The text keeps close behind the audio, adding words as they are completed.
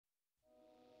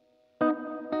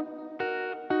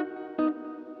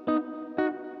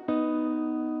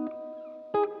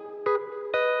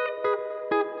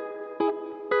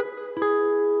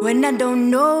When I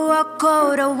don't know what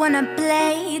chord I wanna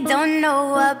play, don't know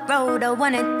what road I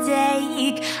wanna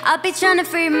take, I'll be trying to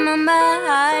free my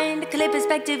mind. Clear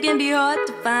perspective can be hard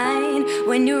to find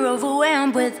when you're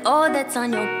overwhelmed with all that's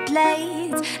on your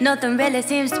plate. Nothing really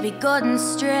seems to be going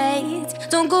straight.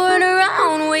 Don't go run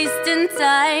around wasting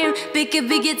time. Pick up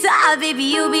a guitar, baby,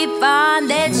 you'll be fine.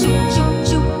 Let's shoot, shoot,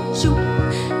 shoot,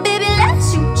 shoot. Baby,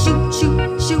 let's shoot, shoot,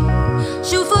 shoot, shoot.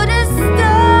 Shoot for the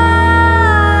stars.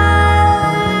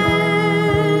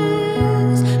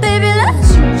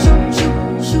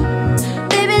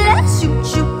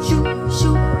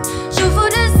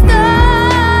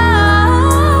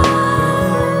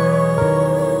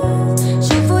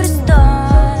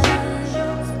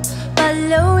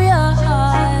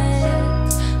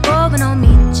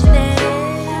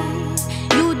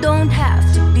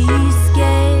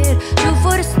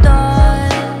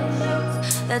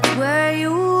 That's where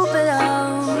you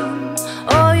belong.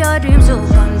 All your dreams will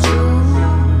come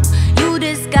true. You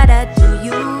just gotta do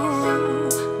you.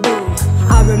 Boo.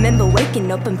 I remember waking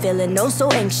up and feeling oh so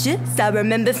anxious. I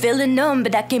remember feeling numb,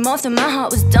 but that came off and my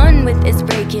heart was done with its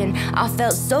breaking. I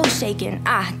felt so shaken,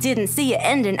 I didn't see it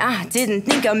ending. I didn't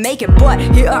think I'd make it, but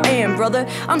here I am, brother.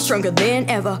 I'm stronger than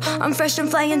ever. I'm fresh and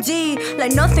flying G,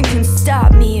 like nothing can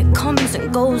stop me. It comes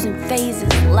and goes in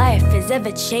phases. Life is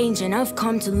ever changing. I've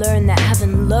come to learn that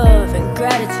having love and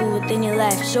gratitude within your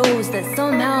life shows that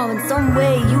somehow, in some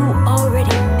way, you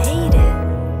already made it.